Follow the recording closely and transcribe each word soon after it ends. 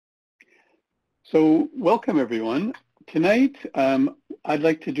So welcome everyone. Tonight I'd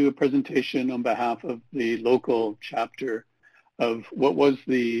like to do a presentation on behalf of the local chapter of what was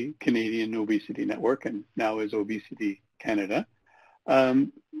the Canadian Obesity Network and now is Obesity Canada,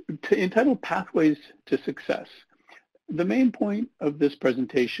 entitled Pathways to Success. The main point of this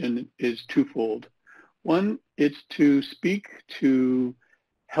presentation is twofold. One, it's to speak to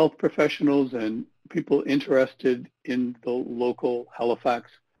health professionals and people interested in the local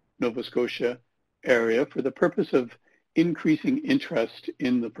Halifax, Nova Scotia area for the purpose of increasing interest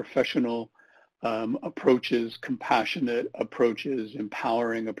in the professional approaches, compassionate approaches,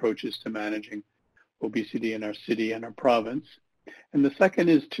 empowering approaches to managing obesity in our city and our province. And the second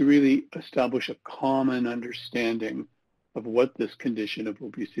is to really establish a common understanding of what this condition of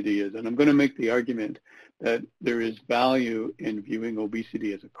obesity is. And I'm going to make the argument that there is value in viewing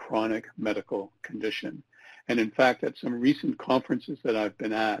obesity as a chronic medical condition. And in fact, at some recent conferences that I've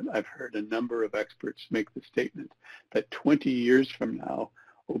been at, I've heard a number of experts make the statement that 20 years from now,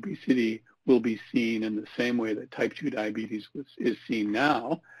 obesity will be seen in the same way that type 2 diabetes is seen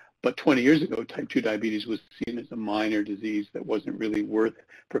now. But 20 years ago, type 2 diabetes was seen as a minor disease that wasn't really worth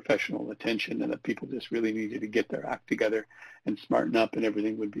professional attention and that people just really needed to get their act together and smarten up and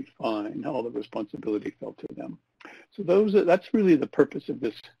everything would be fine. All the responsibility fell to them. So that's really the purpose of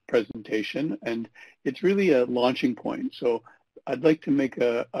this presentation, and it's really a launching point. So I'd like to make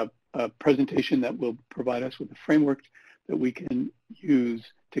a presentation that will provide us with a framework that we can use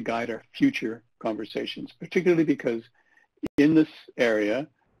to guide our future conversations, particularly because in this area,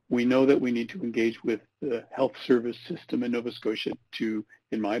 we know that we need to engage with the health service system in Nova Scotia to,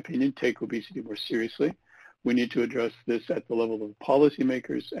 in my opinion, take obesity more seriously. We need to address this at the level of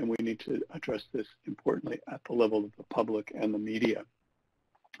policymakers, and we need to address this, importantly, at the level of the public and the media.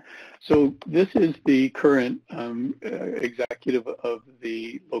 So this is the current executive of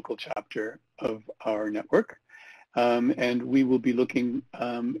the local chapter of our network, and we will be looking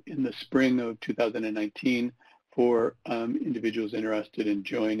in the spring of 2019 for individuals interested in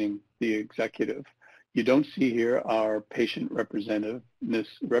joining the executive. You don't see here our patient representative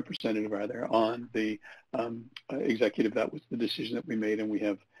on the executive. That was the decision that we made, and we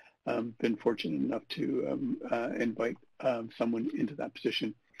have been fortunate enough to invite someone into that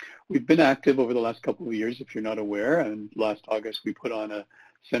position. We've been active over the last couple of years, if you're not aware, and last August we put on a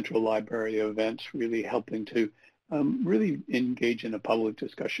Central Library event really helping to really engage in a public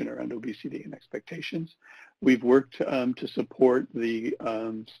discussion around obesity and expectations. We've worked to support the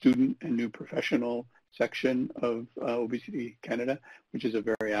student and new professional section of Obesity Canada, which is a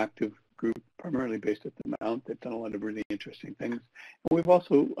very active group, primarily based at the Mount. They've done a lot of really interesting things. And we've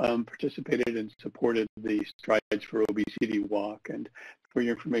also participated and supported the Strides for Obesity walk. And for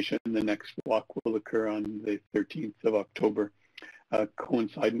your information, the next walk will occur on the 13th of October,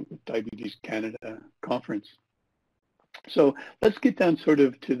 coinciding with Diabetes Canada conference. So let's get down sort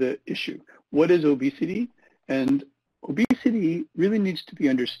of to the issue. What is obesity? And obesity really needs to be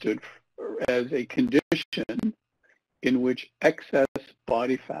understood as a condition in which excess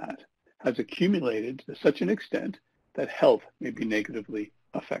body fat has accumulated to such an extent that health may be negatively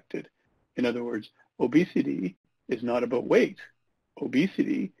affected. In other words, obesity is not about weight.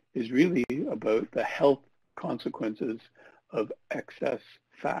 Obesity is really about the health consequences of excess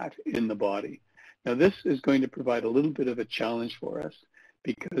fat in the body. Now, this is going to provide a little bit of a challenge for us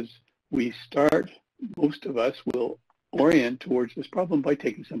because most of us will orient towards this problem by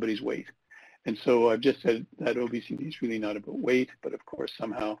taking somebody's weight. And so I've just said that obesity is really not about weight, but of course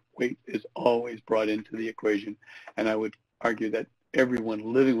somehow weight is always brought into the equation. And I would argue that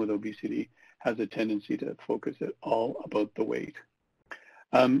everyone living with obesity has a tendency to focus it all about the weight.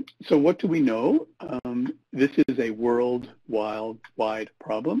 So what do we know? This is a worldwide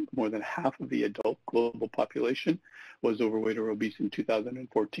problem. More than half of the adult global population was overweight or obese in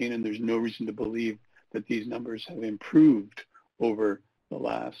 2014, and there's no reason to believe that these numbers have improved over the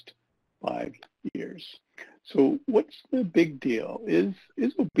last 5 years. So what's the big deal? Is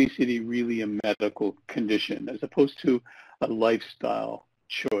obesity really a medical condition as opposed to a lifestyle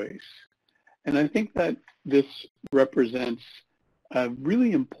choice? And I think that this represents a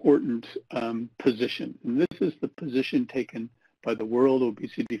really important position. And this is the position taken by the World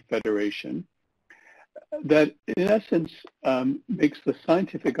Obesity Federation that in essence makes the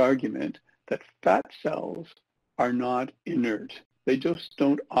scientific argument that fat cells are not inert. They just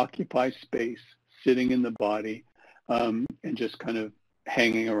don't occupy space sitting in the body and just kind of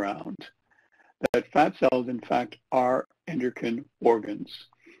hanging around. That fat cells, in fact, are endocrine organs.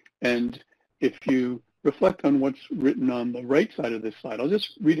 And if you reflect on what's written on the right side of this slide, I'll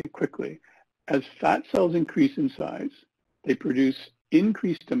just read it quickly. As fat cells increase in size, they produce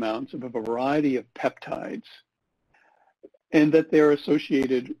increased amounts of a variety of peptides, and that they're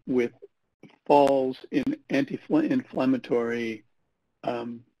associated with falls in anti-inflammatory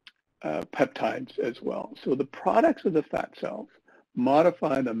peptides as well. So the products of the fat cells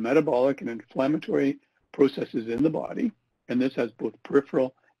modify the metabolic and inflammatory processes in the body, and this has both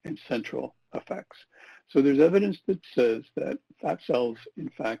peripheral and central effects. So there's evidence that says that fat cells, in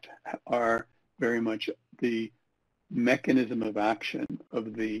fact, are very much the mechanism of action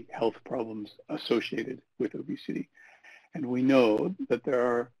of the health problems associated with obesity. And we know that there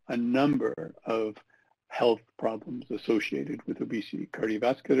are a number of health problems associated with obesity: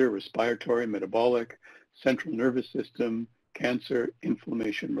 cardiovascular, respiratory, metabolic, central nervous system, cancer,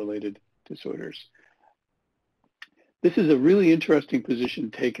 inflammation-related disorders. This is a really interesting position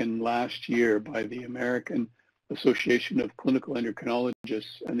taken last year by the American Association of Clinical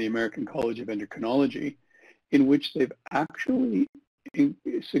Endocrinologists and the American College of Endocrinology, in which they've actually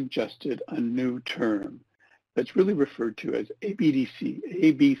suggested a new term that's really referred to as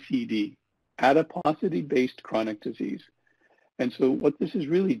ABCD, adiposity-based chronic disease. And so what this is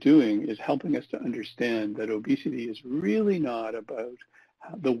really doing is helping us to understand that obesity is really not about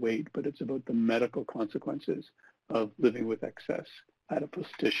the weight, but it's about the medical consequences of living with excess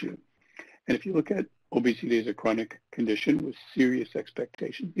adipose tissue. And if you look at obesity as a chronic condition with serious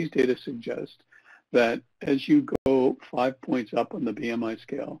expectations, these data suggest that as you go 5 points up on the BMI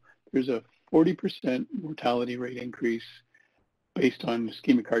scale, there's a 40% mortality rate increase based on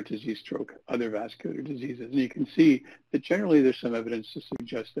ischemic heart disease, stroke, other vascular diseases. And you can see that generally there's some evidence to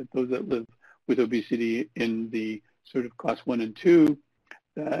suggest that those that live with obesity in the sort of class 1 and 2,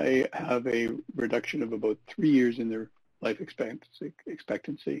 they have a reduction of about 3 years in their life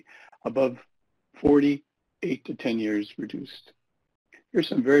expectancy, above 40, 8 to 10 years reduced. Here's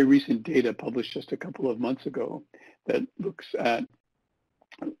some very recent data published just a couple of months ago that looks at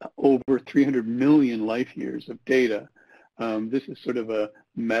over 300 million life years of data. This is sort of a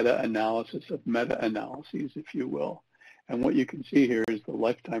meta-analysis of meta-analyses, if you will. And what you can see here is the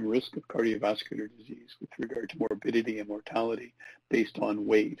lifetime risk of cardiovascular disease with regard to morbidity and mortality based on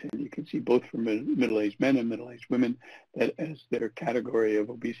weight. And you can see both for middle-aged men and middle-aged women that as their category of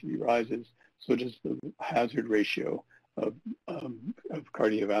obesity rises, so does the hazard ratio of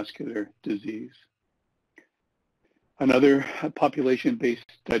cardiovascular disease. Another population-based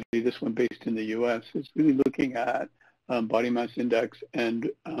study, this one based in the US, is really looking at body mass index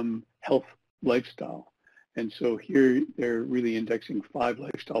and health lifestyle. And so here they're really indexing 5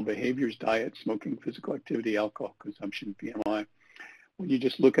 lifestyle behaviors: diet, smoking, physical activity, alcohol consumption, BMI. When you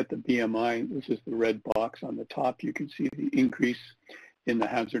just look at the BMI, this is the red box on the top, you can see the increase in the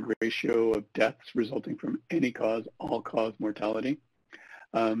hazard ratio of deaths resulting from any cause, all-cause mortality.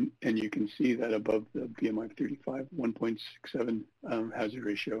 And you can see that above the BMI of 35, 1.67 hazard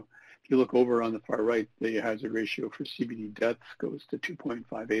ratio. If you look over on the far right, the hazard ratio for CVD deaths goes to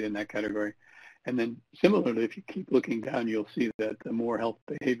 2.58 in that category. And then similarly, if you keep looking down, you'll see that the more health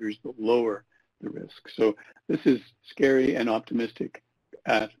behaviors, the lower the risk. So this is scary and optimistic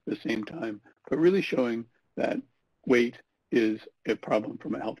at the same time, but really showing that weight is a problem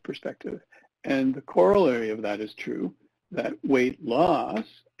from a health perspective. And the corollary of that is true, that weight loss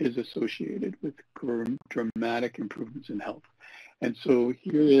is associated with dramatic improvements in health. And so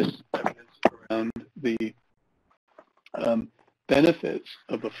here is evidence around the benefits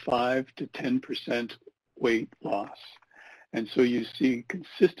of a 5 to 10% weight loss. And so you see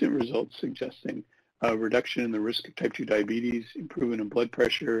consistent results suggesting a reduction in the risk of type 2 diabetes, improvement in blood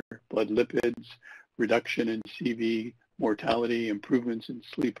pressure, blood lipids, reduction in CV mortality, improvements in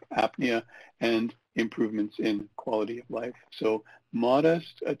sleep apnea, and improvements in quality of life. So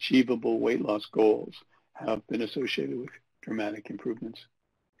modest, achievable weight loss goals have been associated with dramatic improvements.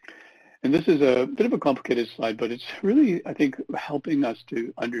 And this is a bit of a complicated slide, but it's really, I think, helping us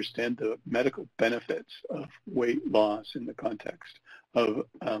to understand the medical benefits of weight loss in the context of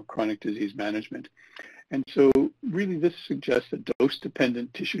chronic disease management. And so really this suggests a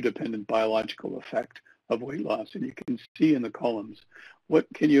dose-dependent, tissue-dependent biological effect of weight loss. And you can see in the columns, what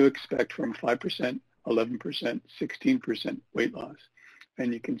can you expect from 5%, 11%, 16% weight loss?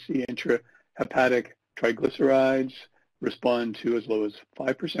 And you can see intrahepatic triglycerides respond to as low as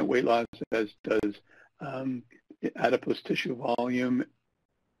 5% weight loss, as does adipose tissue volume,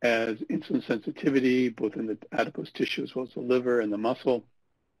 as insulin sensitivity, both in the adipose tissue as well as the liver and the muscle,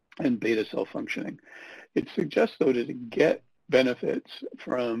 and beta cell functioning. It suggests, though, that to get benefits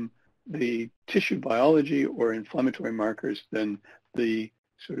from the tissue biology or inflammatory markers, then the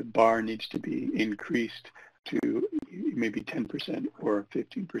sort of bar needs to be increased to maybe 10% or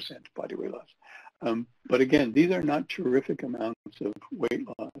 15% body weight loss. But again, these are not terrific amounts of weight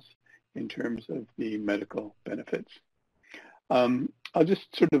loss in terms of the medical benefits. I'll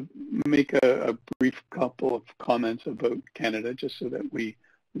just sort of make a brief couple of comments about Canada, just so that we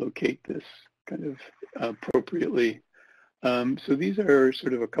locate this kind of appropriately. So these are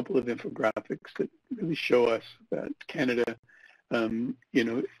sort of a couple of infographics that really show us that Canada,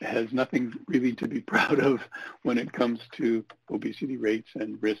 has nothing really to be proud of when it comes to obesity rates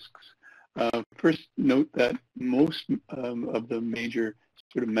and risks. First, note that most of the major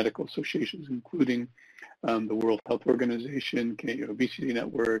sort of medical associations, including the World Health Organization, Canadian Obesity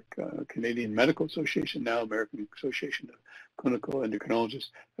Network, Canadian Medical Association, now American Association of Clinical Endocrinologists,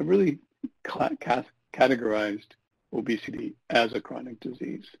 have really categorized obesity as a chronic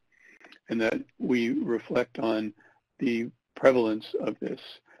disease, and that we reflect on the prevalence of this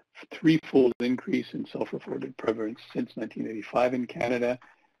threefold increase in self-reported prevalence since 1985 in Canada.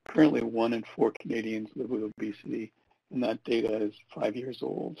 Currently, 1 in 4 Canadians live with obesity, and that data is 5 years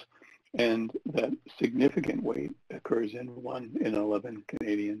old. And that significant weight occurs in 1 in 11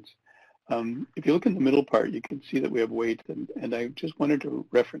 Canadians. If you look in the middle part, you can see that we have weight, and I just wanted to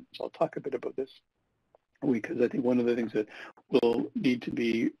reference, I'll talk a bit about this, because I think one of the things that will need to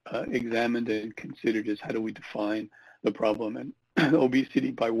be examined and considered is how do we define the problem. And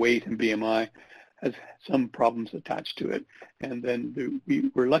obesity by weight and BMI has some problems attached to it. And then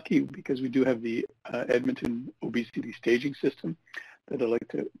we're lucky because we do have the Edmonton obesity staging system that I'd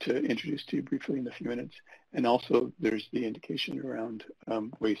like to introduce to you briefly in a few minutes. And also there's the indication around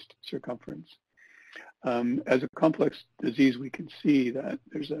waist circumference. As a complex disease, we can see that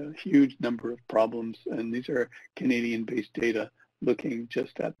there's a huge number of problems, and these are Canadian-based data looking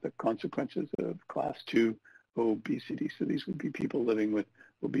just at the consequences of class 2 obesity. So these would be people living with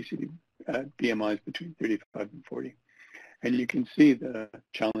obesity BMIs between 35 and 40. And you can see the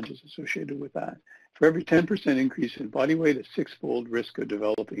challenges associated with that. For every 10% increase in body weight, a 6-fold risk of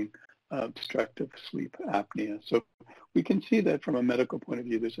developing obstructive sleep apnea. So we can see that from a medical point of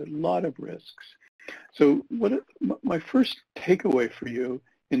view, there's a lot of risks. So my first takeaway for you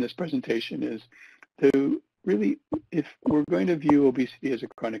in this presentation is to really, if we're going to view obesity as a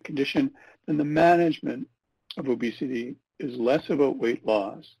chronic condition, then the management of obesity is less about weight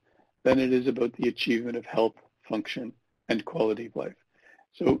loss than it is about the achievement of health, function, and quality of life.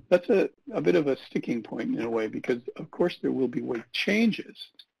 So that's a bit of a sticking point in a way, because of course there will be weight changes,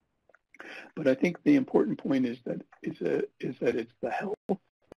 but I think the important point is that it's the health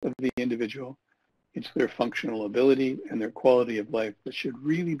of the individual, it's their functional ability and their quality of life that should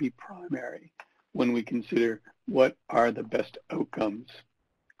really be primary when we consider what are the best outcomes.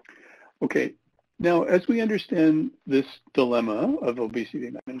 Okay, now as we understand this dilemma of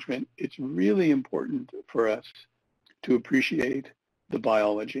obesity management, it's really important for us to appreciate the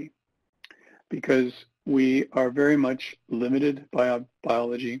biology, because we are very much limited by our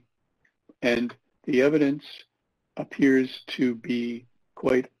biology, and the evidence appears to be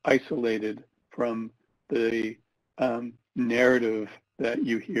quite isolated from the narrative that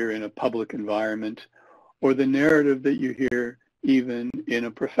you hear in a public environment, or the narrative that you hear even in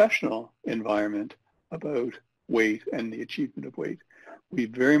a professional environment about weight and the achievement of weight. We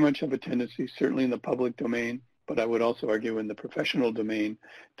very much have a tendency, certainly in the public domain, but I would also argue in the professional domain,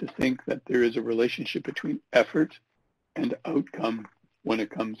 to think that there is a relationship between effort and outcome when it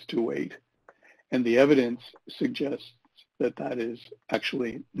comes to weight. And the evidence suggests that that is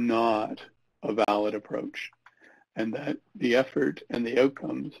actually not a valid approach, and that the effort and the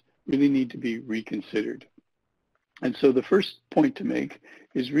outcomes really need to be reconsidered. And so the first point to make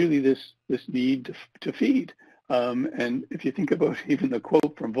is really this need to feed. And if you think about even the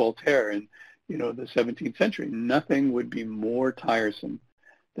quote from Voltaire in the 17th century, nothing would be more tiresome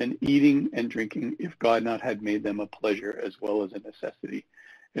than eating and drinking if God not had made them a pleasure as well as a necessity.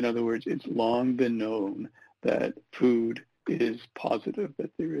 In other words, it's long been known that food is positive,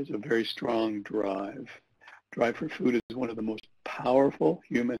 that there is a very strong drive. Drive for food is one of the most powerful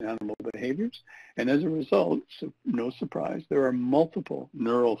human-animal behaviors, and as a result, so no surprise, there are multiple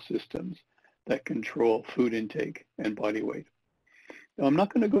neural systems that control food intake and body weight. Now, I'm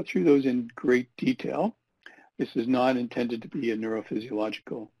not going to go through those in great detail. This is not intended to be a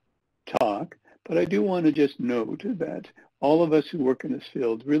neurophysiological talk, but I do want to just note that all of us who work in this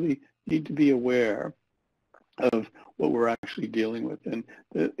field really need to be aware of what we're actually dealing with. And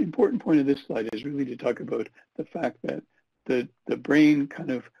the important point of this slide is really to talk about the fact that the brain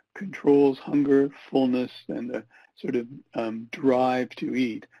kind of controls hunger, fullness, and the sort of drive to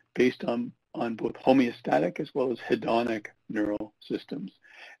eat based on both homeostatic as well as hedonic neural systems.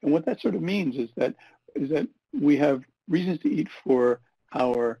 And what that sort of means is that we have reasons to eat for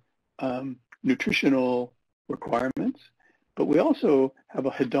our nutritional requirements, but we also have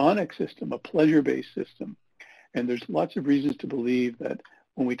a hedonic system, a pleasure-based system. And there's lots of reasons to believe that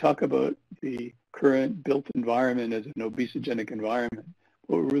when we talk about the current built environment as an obesogenic environment,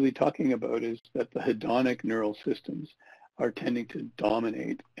 what we're really talking about is that the hedonic neural systems are tending to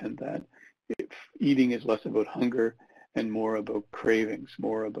dominate, and that if eating is less about hunger and more about cravings,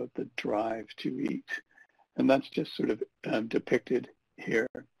 more about the drive to eat. And that's just sort of depicted here.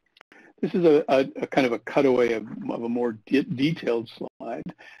 This is a kind of a cutaway of a more detailed slide.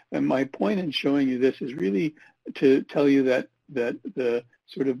 And my point in showing you this is really to tell you that the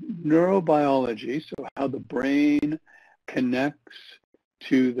sort of neurobiology, so how the brain connects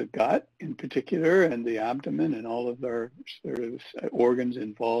to the gut in particular and the abdomen and all of our sort of organs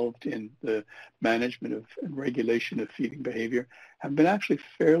involved in the management of and regulation of feeding behavior, have been actually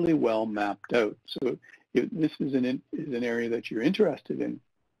fairly well mapped out. So if this is an area that you're interested in,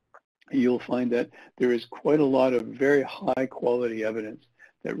 you'll find that there is quite a lot of very high quality evidence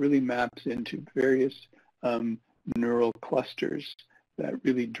that really maps into various neural clusters that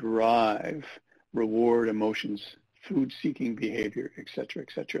really drive reward, emotions, food-seeking behavior, et cetera, et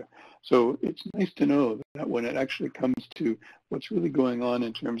cetera. So it's nice to know that when it actually comes to what's really going on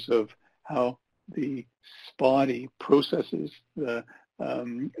in terms of how the body processes the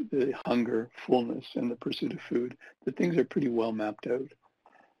hunger, fullness, and the pursuit of food, that things are pretty well mapped out.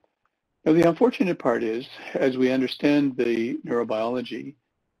 Now, the unfortunate part is, as we understand the neurobiology,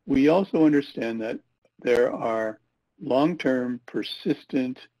 we also understand that there are long-term,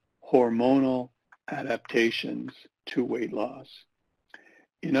 persistent hormonal adaptations to weight loss.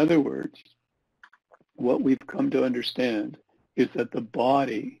 In other words, what we've come to understand is that the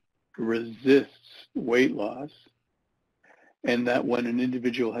body resists weight loss, and that when an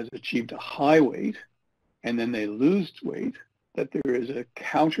individual has achieved a high weight and then they lose weight, that there is a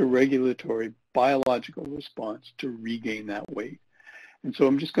counter-regulatory biological response to regain that weight. And so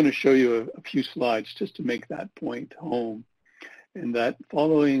I'm just going to show you a few slides just to make that point home. And that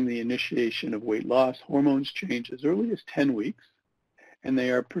following the initiation of weight loss, hormones change as early as 10 weeks, and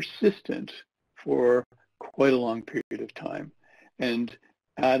they are persistent for quite a long period of time. And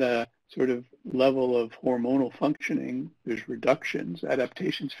at a sort of level of hormonal functioning, there's reductions.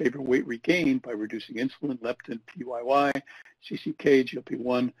 Adaptations favor weight regain by reducing insulin, leptin, PYY, CCK,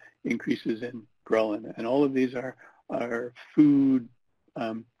 GLP-1, increases in ghrelin. And all of these are food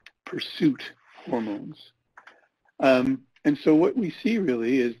pursuit hormones. And so what we see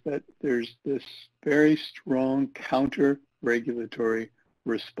really is that there's this very strong counter-regulatory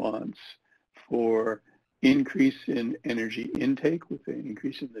response for increase in energy intake with the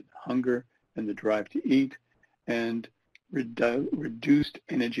increase in the hunger and the drive to eat, and reduced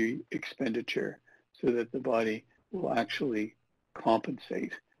energy expenditure so that the body will actually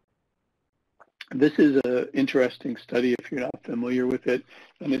compensate. This is an interesting study if you're not familiar with it,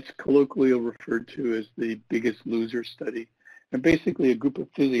 and it's colloquially referred to as the Biggest Loser study. And basically a group of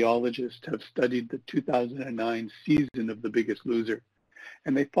physiologists have studied the 2009 season of The Biggest Loser,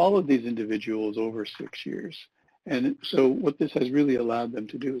 and they followed these individuals over 6 years. And so what this has really allowed them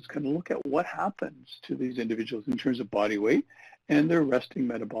to do is kind of look at what happens to these individuals in terms of body weight and their resting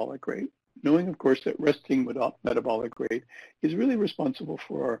metabolic rate, knowing, of course, that resting metabolic rate is really responsible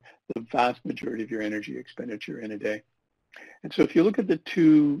for the vast majority of your energy expenditure in a day. And so if you look at the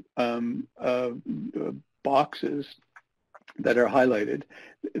two boxes that are highlighted,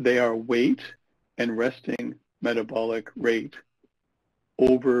 they are weight and resting metabolic rate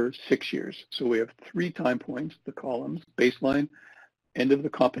over 6 years. So we have 3 time points, the columns: baseline, end of the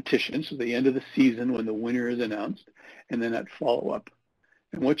competition, so the end of the season when the winner is announced, and then at follow-up.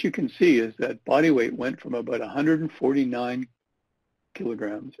 And what you can see is that body weight went from about 149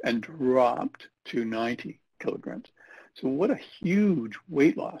 kilograms and dropped to 90 kilograms. So what a huge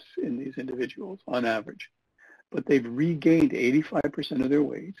weight loss in these individuals on average. But they've regained 85% of their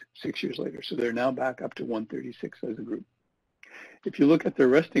weight 6 years later. So they're now back up to 136 as a group. If you look at their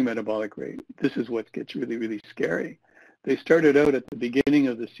resting metabolic rate, this is what gets really, really scary. They started out at the beginning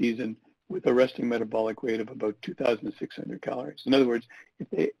of the season with a resting metabolic rate of about 2,600 calories. In other words,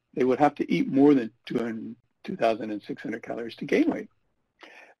 if they would have to eat more than 2,600 calories to gain weight.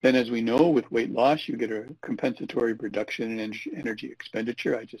 Then, as we know, with weight loss, you get a compensatory reduction in energy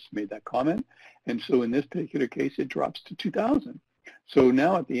expenditure. I just made that comment. And so in this particular case, it drops to 2,000. So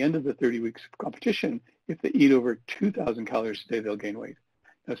now at the end of the 30 weeks of competition, if they eat over 2,000 calories a day, they'll gain weight.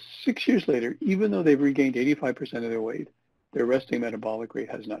 Now, 6 years later, even though they've regained 85% of their weight, their resting metabolic rate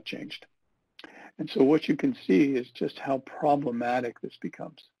has not changed. And so what you can see is just how problematic this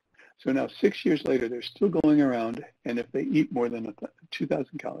becomes. So now 6 years later, they're still going around, and if they eat more than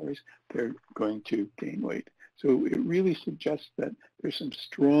 2,000 calories, they're going to gain weight. So it really suggests that there's some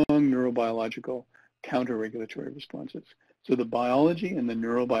strong neurobiological counter-regulatory responses. So the biology and the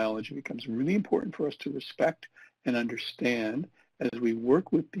neurobiology becomes really important for us to respect and understand as we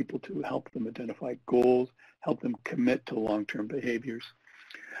work with people to help them identify goals, help them commit to long-term behaviors.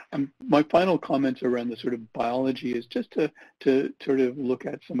 My final comments around the sort of biology is just to sort of look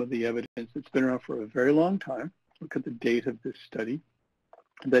at some of the evidence that's been around for a very long time. Look at the date of this study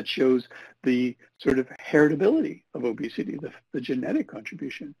that shows the sort of heritability of obesity, the genetic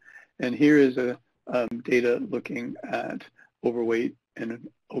contribution. And here is a data looking at overweight and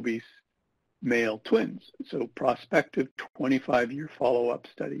obese male twins. So prospective 25-year follow-up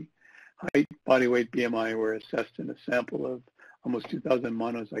study. Height, body weight, BMI were assessed in a sample of almost 2,000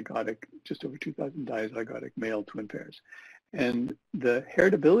 monozygotic, just over 2,000 dizygotic male twin pairs. And the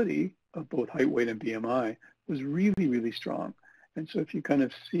heritability of both height, weight, and BMI was really, really strong. And so if you kind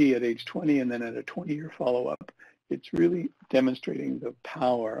of see at age 20 and then at a 20-year follow-up, it's really demonstrating the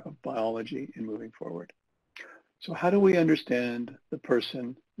power of biology in moving forward. So how do we understand the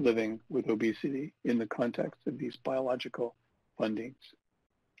person living with obesity in the context of these biological findings?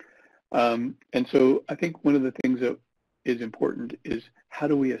 And so I think one of the things that is important is how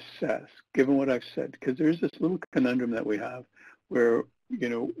do we assess, given what I've said, because there's this little conundrum that we have where, you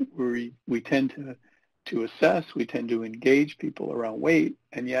know, we tend to assess, we tend to engage people around weight,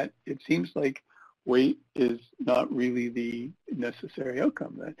 and yet it seems like weight is not really the necessary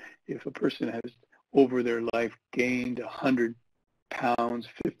outcome. That if a person has over their life gained 100 pounds,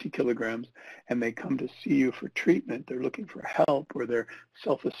 50 kilograms, and they come to see you for treatment, they're looking for help, or their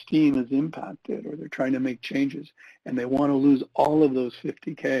self-esteem is impacted, or they're trying to make changes, and they want to lose all of those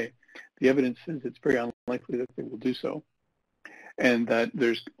 50K, the evidence says it's very unlikely that they will do so, and that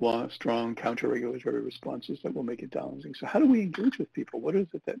there's strong counter-regulatory responses that will make it challenging. So how do we engage with people? What is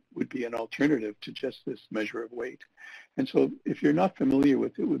it that would be an alternative to just this measure of weight? And so if you're not familiar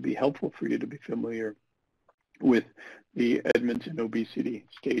with it, it would be helpful for you to be familiar with the Edmonton obesity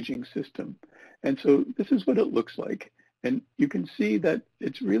staging system. And so this is what it looks like. And you can see that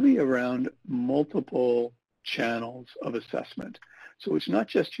it's really around multiple channels of assessment. So it's not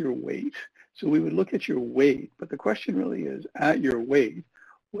just your weight. So we would look at your weight, but the question really is, at your weight,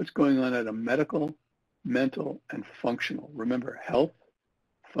 what's going on at a medical, mental, and functional? Remember, health,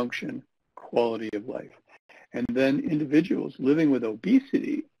 function, quality of life. And then individuals living with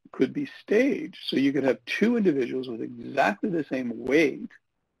obesity could be staged. So you could have two individuals with exactly the same weight,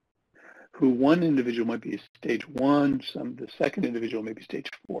 who one individual might be stage 1, the second individual may be stage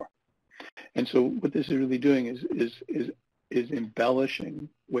 4. And so what this is really doing is embellishing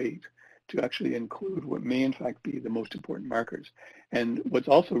weight to actually include what may in fact be the most important markers. And what's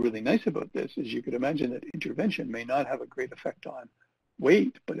also really nice about this is you could imagine that intervention may not have a great effect on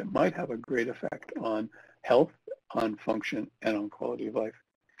weight, but it might have a great effect on health, on function, and on quality of life.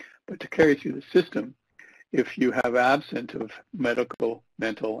 But to carry through the system, if you have absent of medical,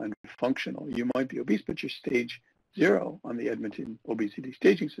 mental, and functional, you might be obese, but you're stage 0 on the Edmonton obesity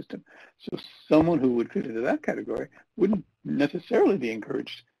staging system. So someone who would fit into that category wouldn't necessarily be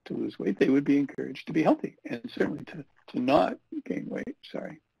encouraged to lose weight. They would be encouraged to be healthy and certainly to not gain weight,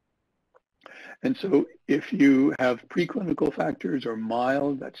 And so if you have preclinical factors or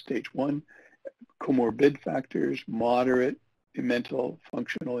mild, that's stage 1, comorbid factors, moderate mental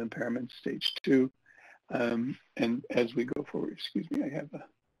functional impairments, stage 2. And as we go forward, excuse me, I have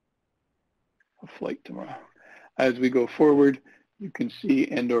a flight tomorrow. As we go forward, you can see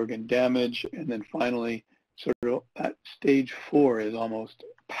end organ damage, and then finally, sort of at stage 4 is almost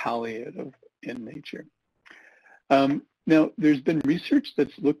palliative in nature. Now, there's been research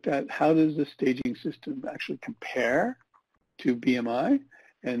that's looked at how does the staging system actually compare to BMI,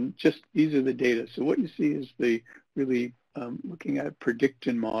 and just these are the data. So what you see is the really looking at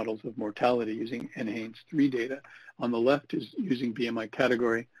prediction models of mortality using NHANES 3 data. On the left is using BMI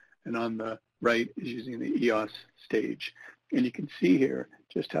category, and on the right is using the EOS stage. And you can see here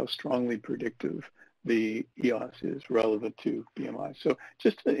just how strongly predictive the EOS is relative to BMI. So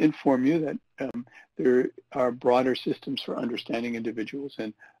just to inform you that there are broader systems for understanding individuals,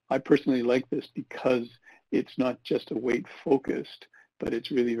 and I personally like this because it's not just a weight focused, but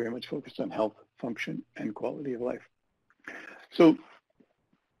it's really very much focused on health, function, and quality of life. So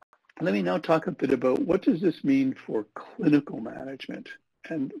let me now talk a bit about what does this mean for clinical management?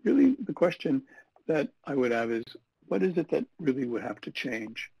 And really the question that I would have is, what is it that really would have to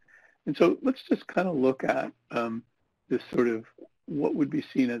change? And so let's just kind of look at this sort of what would be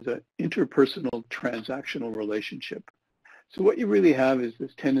seen as an interpersonal transactional relationship. So what you really have is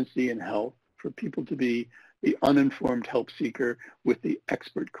this tendency in health for people to be the uninformed help seeker with the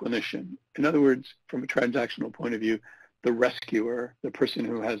expert clinician. In other words, from a transactional point of view, the rescuer, the person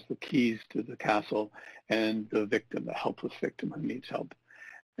who has the keys to the castle, and the victim, the helpless victim who needs help.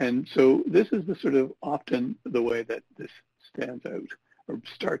 And so this is the sort of often the way that this stands out or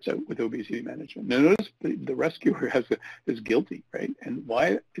starts out with obesity management. Now notice the rescuer is guilty, right? And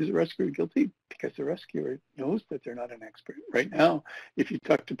why is the rescuer guilty? Because the rescuer knows that they're not an expert. Right now, if you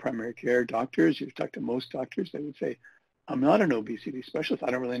talk to primary care doctors, you talk to most doctors, they would say, I'm not an obesity specialist. I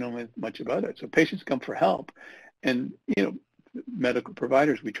don't really know much about it. So patients come for help. And, you know, medical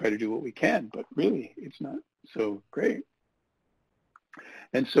providers, we try to do what we can, but really it's not so great.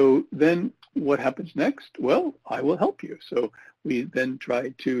 And so then what happens next? Well, I will help you. So we then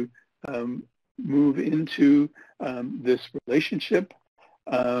try to move into this relationship,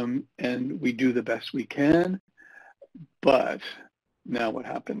 and we do the best we can. But now what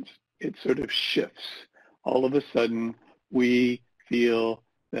happens? It sort of shifts. All of a sudden, we feel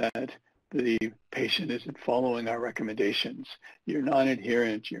that the patient isn't following our recommendations. You're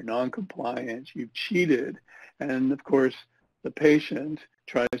non-adherent, you're non-compliant, you've cheated. And of course, the patient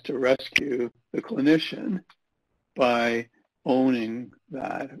tries to rescue the clinician by owning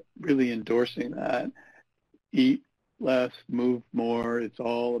that, really endorsing that. Eat less, move more, it's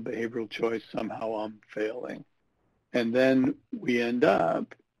all a behavioral choice, somehow I'm failing. And then we end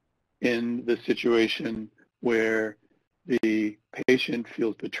up in the situation where the patient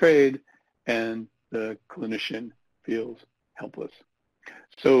feels betrayed and the clinician feels helpless.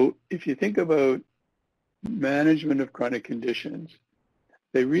 So if you think about management of chronic conditions,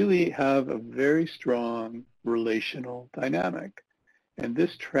 they really have a very strong relational dynamic. And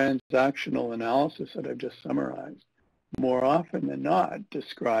this transactional analysis that I've just summarized, more often than not,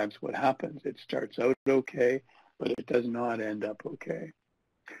 describes what happens. It starts out okay, but it does not end up okay.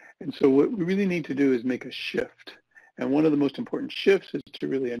 And so what we really need to do is make a shift. And one of the most important shifts is to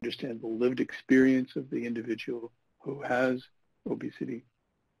really understand the lived experience of the individual who has obesity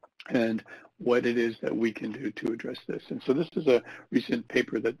and what it is that we can do to address this. And so this is a recent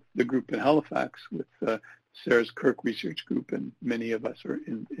paper that the group in Halifax with Sarah's Kirk Research Group and many of us who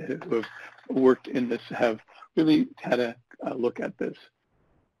have worked in this have really had a look at this.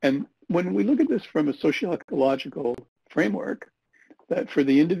 And when we look at this from a socio-ecological framework, that for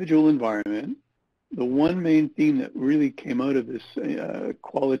the individual environment, the one main theme that really came out of this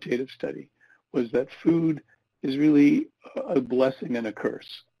qualitative study was that food is really a blessing and a curse,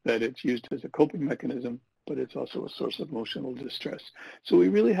 that it's used as a coping mechanism, but it's also a source of emotional distress. So we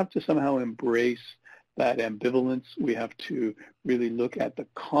really have to somehow embrace that ambivalence. We have to really look at the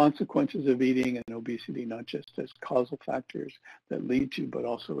consequences of eating and obesity, not just as causal factors that lead to, but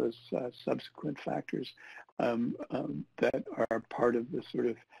also as subsequent factors that are part of the sort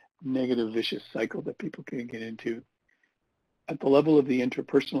of negative, vicious cycle that people can get into. At the level of the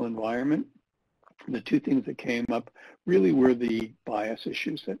interpersonal environment, the two things that came up really were the bias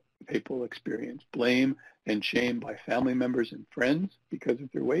issues that people experience: blame and shame by family members and friends because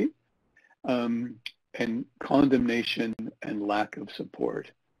of their weight, and condemnation and lack of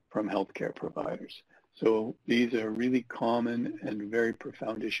support from healthcare providers. So these are really common and very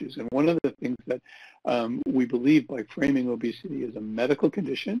profound issues. And one of the things that we believe by framing obesity as a medical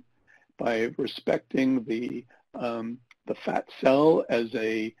condition, by respecting the fat cell as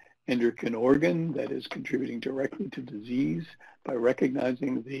a endocrine organ that is contributing directly to disease, by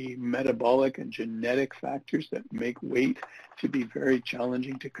recognizing the metabolic and genetic factors that make weight to be very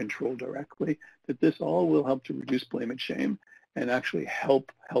challenging to control directly, that this all will help to reduce blame and shame and actually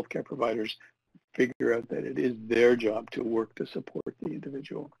help healthcare providers figure out that it is their job to work to support the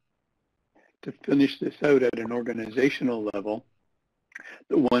individual. To finish this out at an organizational level,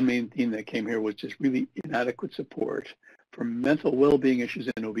 the one main theme that came here was just really inadequate support for mental well-being issues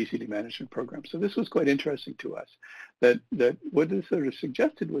in obesity management programs. So this was quite interesting to us, that what this sort of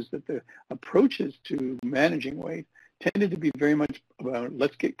suggested was that the approaches to managing weight tended to be very much about,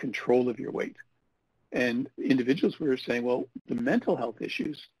 let's get control of your weight. And individuals were saying, well, the mental health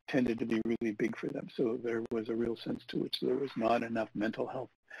issues tended to be really big for them. So there was a real sense to which there was not enough mental health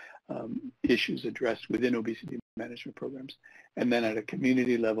issues addressed within obesity management programs. And then at a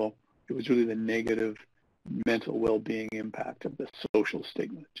community level, it was really the negative mental well-being impact of the social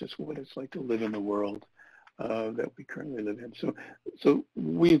stigma, just what it's like to live in the world that we currently live in. So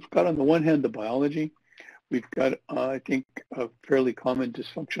we've got, on the one hand, the biology. We've got, I think, a fairly common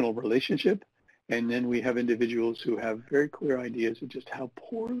dysfunctional relationship. And then we have individuals who have very clear ideas of just how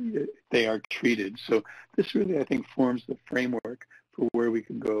poorly they are treated. So this really, I think, forms the framework for where we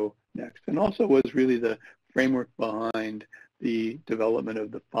can go next. And also was really the framework behind the development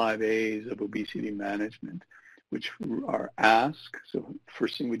of the 5 A's of obesity management, which are ask. So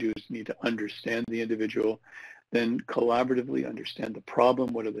first thing we do is need to understand the individual, then collaboratively understand the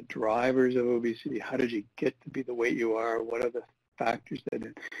problem. What are the drivers of obesity? How did you get to be the weight you are? What are the factors that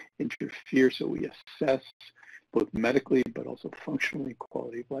interfere? So we assess both medically but also functionally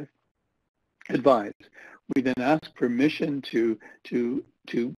quality of life. Advise. We then ask permission to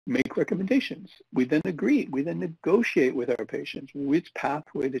make recommendations. We then agree. We then negotiate with our patients which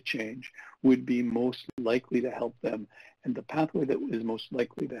pathway to change would be most likely to help them. And the pathway that is most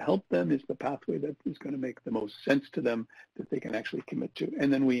likely to help them is the pathway that is going to make the most sense to them, that they can actually commit to.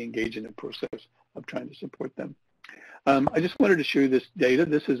 And then we engage in a process of trying to support them. I just wanted to show you this data.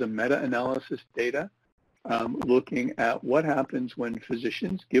 This is a meta-analysis data looking at what happens when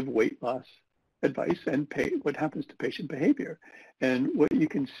physicians give weight loss advice and what happens to patient behavior. And what you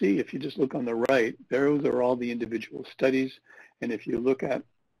can see, if you just look on the right, those are all the individual studies. And if you look at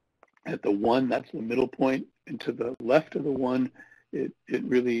the one, that's the middle point, and to the left of the one, it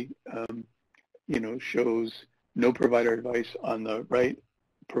really shows no provider advice. On the right,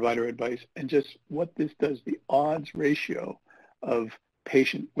 provider advice. And just what this does, the odds ratio of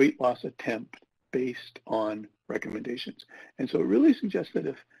patient weight loss attempt based on recommendations. And so it really suggests that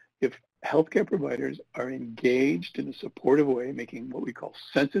if healthcare providers are engaged in a supportive way, making what we call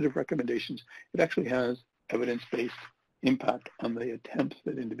sensitive recommendations, it actually has evidence-based impact on the attempts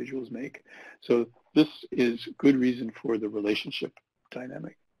that individuals make. So this is good reason for the relationship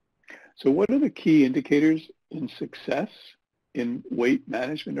dynamic. So what are the key indicators in success in weight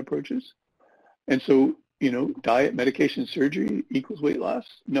management approaches? And so, diet, medication, surgery equals weight loss?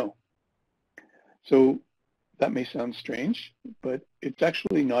 No. So that may sound strange, but it's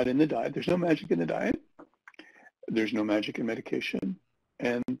actually not in the diet. There's no magic in the diet. There's no magic in medication.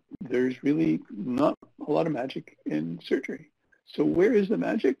 And there's really not a lot of magic in surgery. So where is the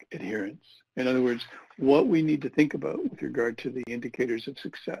magic? Adherence. In other words, what we need to think about with regard to the indicators of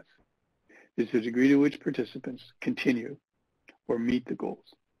success is the degree to which participants continue or meet the goals.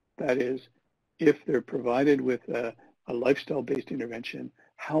 That is, if they're provided with a lifestyle-based intervention,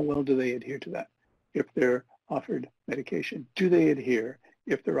 how well do they adhere to that? If they're offered medication, do they adhere?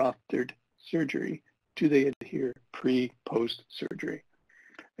 If they're offered surgery, do they adhere pre, post surgery?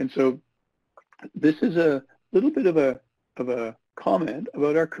 And so this is a little bit of a comment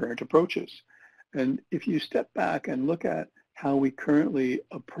about our current approaches. And if you step back and look at how we currently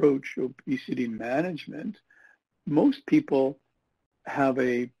approach obesity management, most people have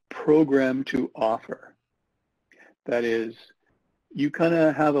a program to offer. That is, you kind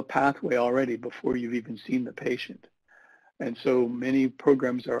of have a pathway already before you've even seen the patient. And so many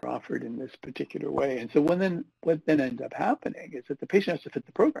programs are offered in this particular way. And so what then ends up happening is that the patient has to fit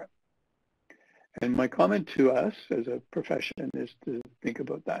the program. And my comment to us as a profession is to think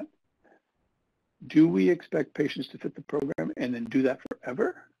about that. Do we expect patients to fit the program and then do that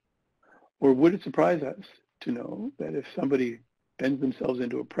forever? Or would it surprise us to know that if somebody bends themselves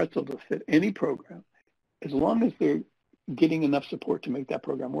into a pretzel to fit any program, as long as they're getting enough support to make that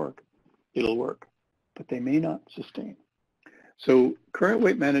program work, it'll work, but they may not sustain. So current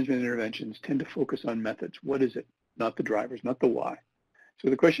weight management interventions tend to focus on methods. What is it? Not the drivers, not the why. So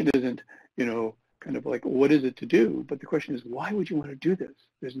the question isn't, kind of like, what is it to do? But the question is, why would you want to do this?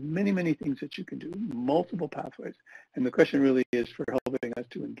 There's many, many things that you can do, multiple pathways. And the question really is for helping us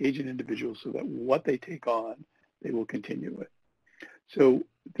to engage in individuals so that what they take on, they will continue with. So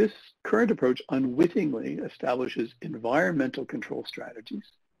this current approach unwittingly establishes environmental control strategies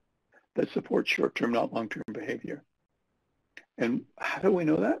that support short-term, not long-term behavior. And how do we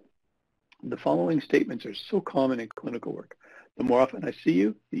know that? The following statements are so common in clinical work. The more often I see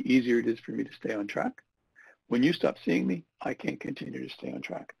you, the easier it is for me to stay on track. When you stop seeing me, I can't continue to stay on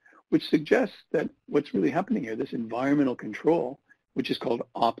track, which suggests that what's really happening here, this environmental control, which is called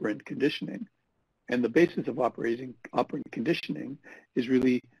operant conditioning. And the basis of operant conditioning is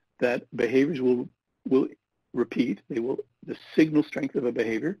really that behaviors will repeat. The signal strength of a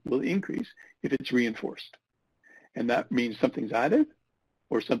behavior will increase if it's reinforced. And that means something's added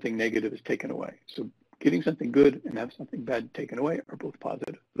or something negative is taken away. So getting something good and have something bad taken away are both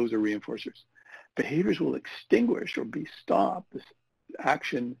positive. Those are reinforcers. Behaviors will extinguish or be stopped. This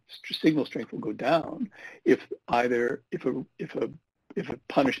action signal strength will go down if a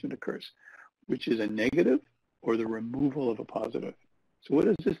punishment occurs, which is a negative or the removal of a positive. So what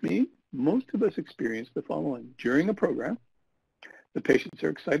does this mean? Most of us experience the following. During a program, the patients are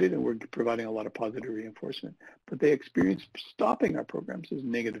excited and we're providing a lot of positive reinforcement, but they experience stopping our programs as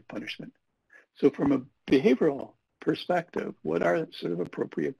negative punishment. So from a behavioral perspective, what are sort of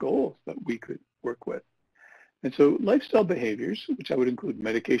appropriate goals that we could work with? And so lifestyle behaviors, which I would include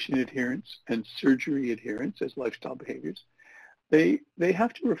medication adherence and surgery adherence as lifestyle behaviors, they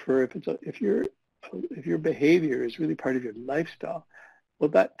have to refer, if your behavior is really part of your lifestyle,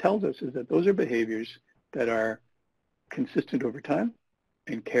 what that tells us is that those are behaviors that are consistent over time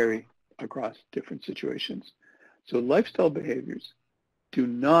and carry across different situations. So lifestyle behaviors do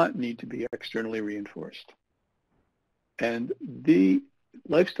not need to be externally reinforced. And the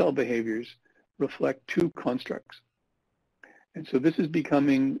lifestyle behaviors reflect two constructs. And so this is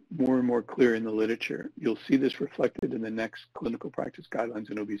becoming more and more clear in the literature. You'll see this reflected in the next clinical practice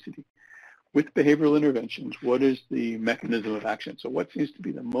guidelines in obesity. With behavioral interventions, what is the mechanism of action? So what seems to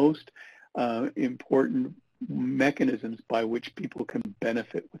be the most important mechanisms by which people can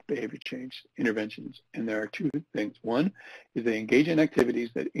benefit with behavior change interventions? And there are two things. One is they engage in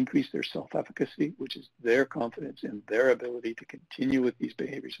activities that increase their self-efficacy, which is their confidence in their ability to continue with these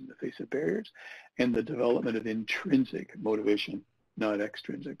behaviors in the face of barriers, and the development of intrinsic motivation, not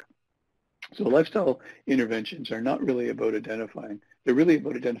extrinsic. So lifestyle interventions are not really about identifying, they're really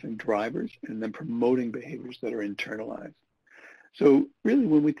about identifying drivers and then promoting behaviors that are internalized. So really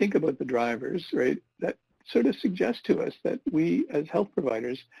when we think about the drivers, right, that sort of suggests to us that we as health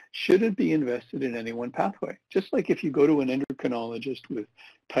providers shouldn't be invested in any one pathway. Just like if you go to an endocrinologist with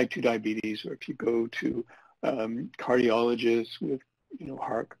type 2 diabetes, or if you go to cardiologists with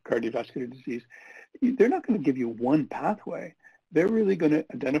heart cardiovascular disease, they're not going to give you one pathway. They're really going to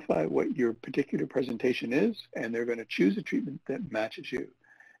identify what your particular presentation is, and they're going to choose a treatment that matches you.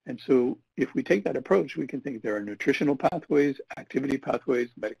 And so if we take that approach, we can think there are nutritional pathways, activity pathways,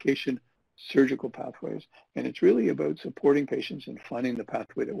 medication, surgical pathways, and it's really about supporting patients and finding the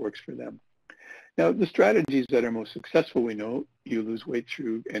pathway that works for them. Now, the strategies that are most successful, we know you lose weight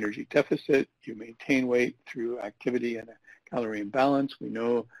through energy deficit, you maintain weight through activity and a calorie imbalance. We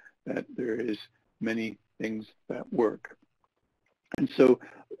know that there is many things that work. And so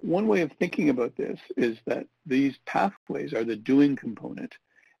one way of thinking about this is that these pathways are the doing component.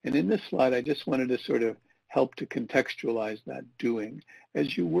 And in this slide, I just wanted to sort of help to contextualize that doing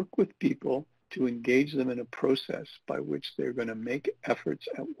as you work with people to engage them in a process by which they're going to make efforts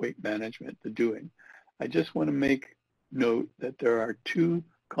at weight management, the doing. I just want to make note that there are two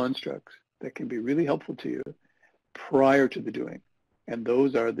constructs that can be really helpful to you prior to the doing. And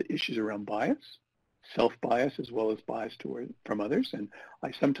those are the issues around bias, self-bias, as well as bias from others. And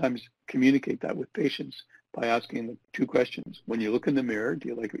I sometimes communicate that with patients by asking them two questions. When you look in the mirror, do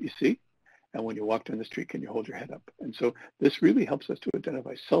you like what you see? And when you walk down the street, can you hold your head up? And so this really helps us to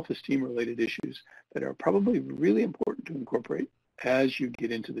identify self-esteem related issues that are probably really important to incorporate as you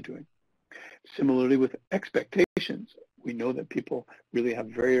get into the doing. Similarly with expectations, we know that people really have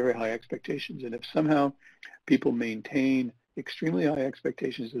very, very high expectations. And if somehow people maintain extremely high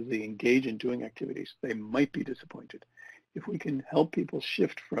expectations as they engage in doing activities, they might be disappointed. If we can help people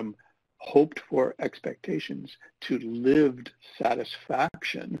shift from hoped for expectations to lived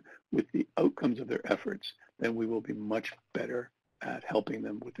satisfaction with the outcomes of their efforts, then we will be much better at helping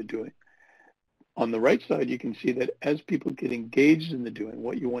them with the doing. On the right side, you can see that as people get engaged in the doing,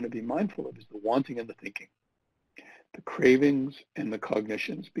 what you want to be mindful of is the wanting and the thinking, the cravings and the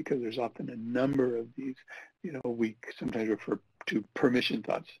cognitions, because there's often a number of these, we sometimes refer to permission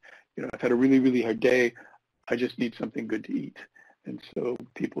thoughts. I've had a really, really hard day. I just need something good to eat. And so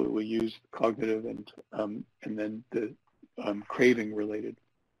people will use cognitive and then the craving related.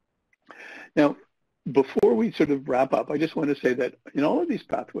 Now, before we sort of wrap up, I just want to say that in all of these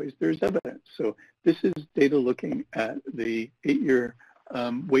pathways, there's evidence. So this is data looking at the 8-year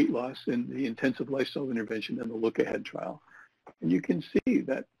weight loss in the intensive lifestyle intervention and the look ahead trial. And you can see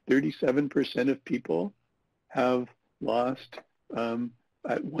that 37% of people have lost,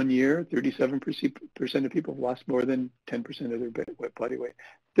 at 1 year, 37% of people have lost more than 10% of their body weight.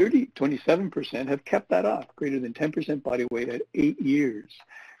 27% have kept that off, greater than 10% body weight at 8 years.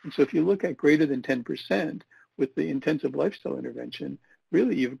 And so if you look at greater than 10% with the intensive lifestyle intervention,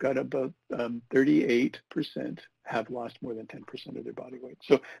 really you've got about 38% have lost more than 10% of their body weight.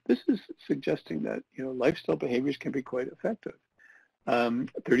 So this is suggesting that lifestyle behaviors can be quite effective.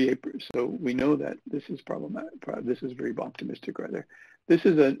 38%. So we know that this is problematic. This is very optimistic, rather. This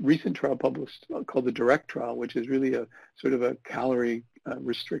is a recent trial published called the DIRECT trial, which is really a sort of a calorie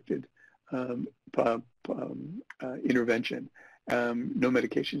restricted intervention. No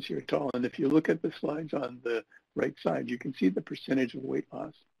medications here at all. And if you look at the slides on the right side, you can see the percentage of weight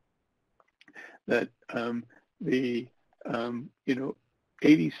loss. That 86%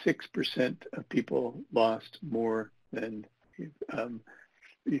 of people lost more than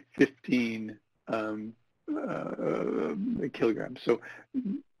 15 kilograms. So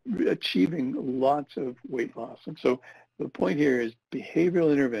achieving lots of weight loss. And so the point here is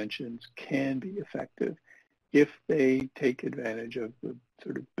behavioral interventions can be effective if they take advantage of the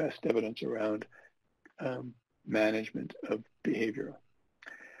sort of best evidence around management of behavior.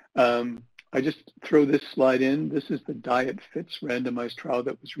 I just throw this slide in. This is the Diet Fits randomized trial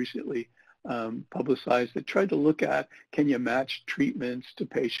that was recently publicized that tried to look at, can you match treatments to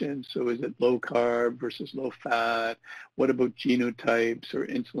patients? So is it low carb versus low fat? What about genotypes or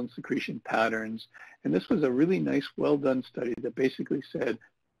insulin secretion patterns? And this was a really nice, well done study that basically said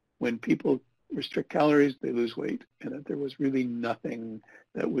when people restrict calories, they lose weight, and that there was really nothing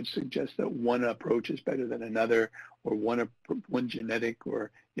that would suggest that one approach is better than another, or one genetic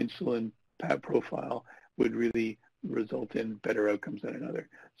or insulin profile would really result in better outcomes than another.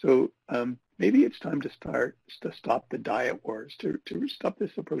 So maybe it's time to stop the diet wars, to stop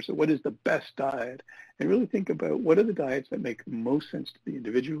this approach of what is the best diet, and really think about what are the diets that make most sense to the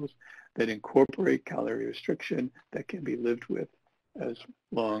individuals, that incorporate calorie restriction, that can be lived with as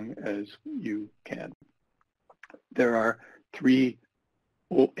long as you can. There are 3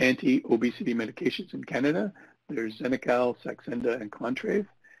 anti-obesity medications in Canada. There's Xenical, Saxenda, and Contrave,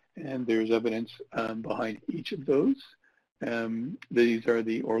 and there's evidence behind each of those. These are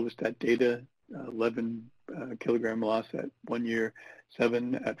the Orlistat data, 11 kilogram loss at 1 year,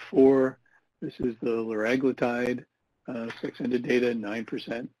 7 at 4. This is the liraglutide Saxenda data,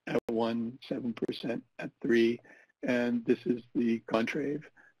 9% at 1, 7% at 3. And this is the Contrave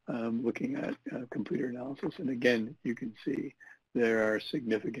looking at completer analysis. And again, you can see there are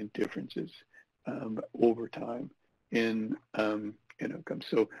significant differences over time in outcomes.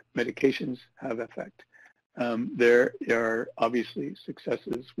 So medications have effect. There are obviously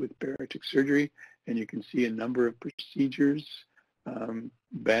successes with bariatric surgery, and you can see a number of procedures.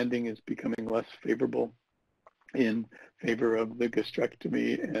 Banding is becoming less favorable in favor of the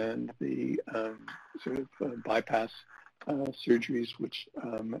gastrectomy and the bypass surgeries, which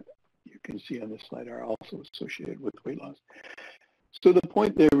you can see on this slide are also associated with weight loss. So the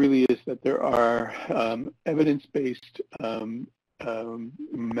point there really is that there are evidence-based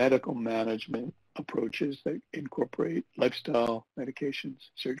medical management approaches that incorporate lifestyle, medications,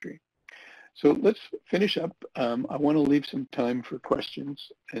 surgery. So let's finish up. I want to leave some time for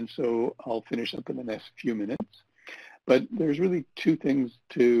questions, and so I'll finish up in the next few minutes. But there's really 2 things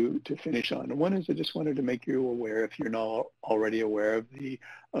to finish on. And one is I just wanted to make you aware, if you're not already aware, of the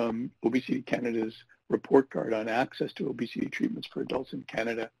Obesity Canada's report card on access to obesity treatments for adults in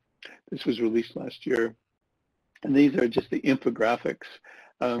Canada. This was released last year. And these are just the infographics.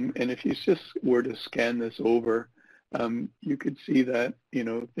 And if you just were to scan this over, you could see that,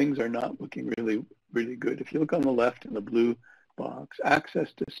 things are not looking really, really good. If you look on the left in the blue box, access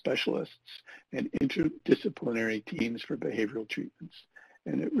to specialists and interdisciplinary teams for behavioral treatments.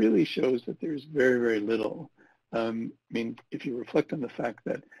 And it really shows that there's very, very little. If you reflect on the fact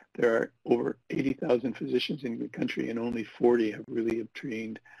that there are over 80,000 physicians in the country and only 40 have really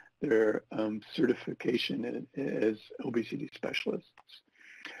obtained their certification as obesity specialists.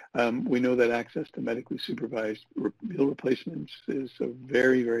 We know that access to medically supervised meal replacements is a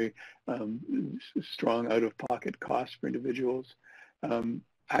very, very strong out-of-pocket cost for individuals.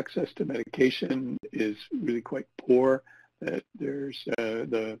 Access to medication is really quite poor. That there's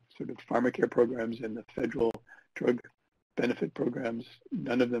the sort of pharmacare programs and the federal drug benefit programs,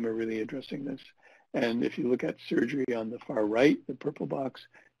 none of them are really addressing this. And if you look at surgery on the far right, the purple box,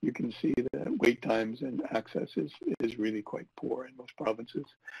 you can see that wait times and access is really quite poor in most provinces.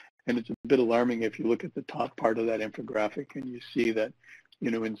 And it's a bit alarming if you look at the top part of that infographic and you see that,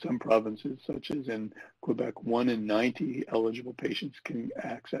 in some provinces, such as in Quebec, 1 in 90 eligible patients can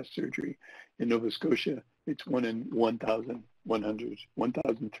access surgery. In Nova Scotia, it's 1 in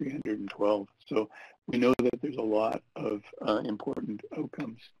 1,312. So we know that there's a lot of important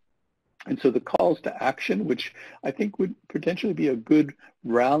outcomes. And so the calls to action, which I think would potentially be a good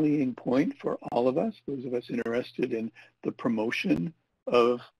rallying point for all of us, those of us interested in the promotion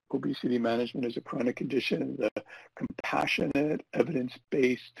of obesity management as a chronic condition, the compassionate,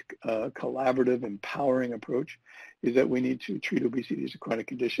 evidence-based, collaborative, empowering approach, is that we need to treat obesity as a chronic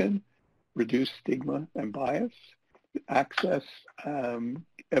condition, reduce stigma and bias, access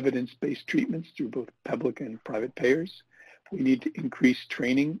evidence-based treatments through both public and private payers. We need to increase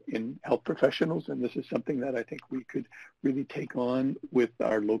training in health professionals, and this is something that I think we could really take on with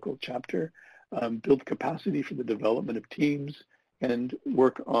our local chapter, build capacity for the development of teams, and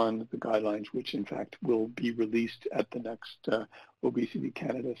work on the guidelines, which in fact will be released at the next Obesity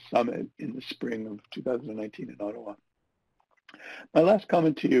Canada Summit in the spring of 2019 in Ottawa. My last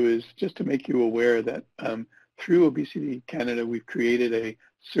comment to you is just to make you aware that through Obesity Canada, we've created a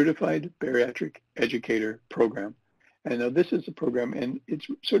certified bariatric educator program. And now this is a program, and it's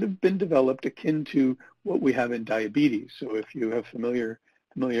sort of been developed akin to what we have in diabetes. So if you have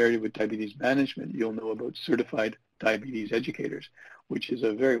familiarity with diabetes management, you'll know about certified diabetes educators, which is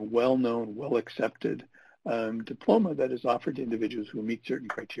a very well-known, well-accepted diploma that is offered to individuals who meet certain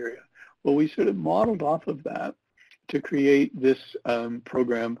criteria. Well, we sort of modeled off of that to create this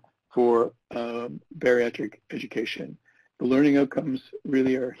program for bariatric education. The learning outcomes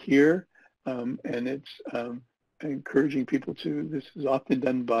really are here, and it's encouraging people to, this is often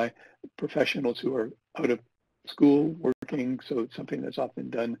done by professionals who are out of school working, so it's something that's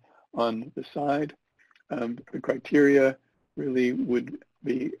often done on the side. The criteria really would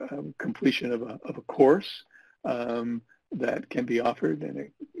be completion of a course that can be offered,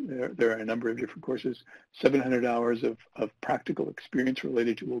 and there are a number of different courses, 700 hours of practical experience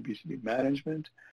related to obesity management,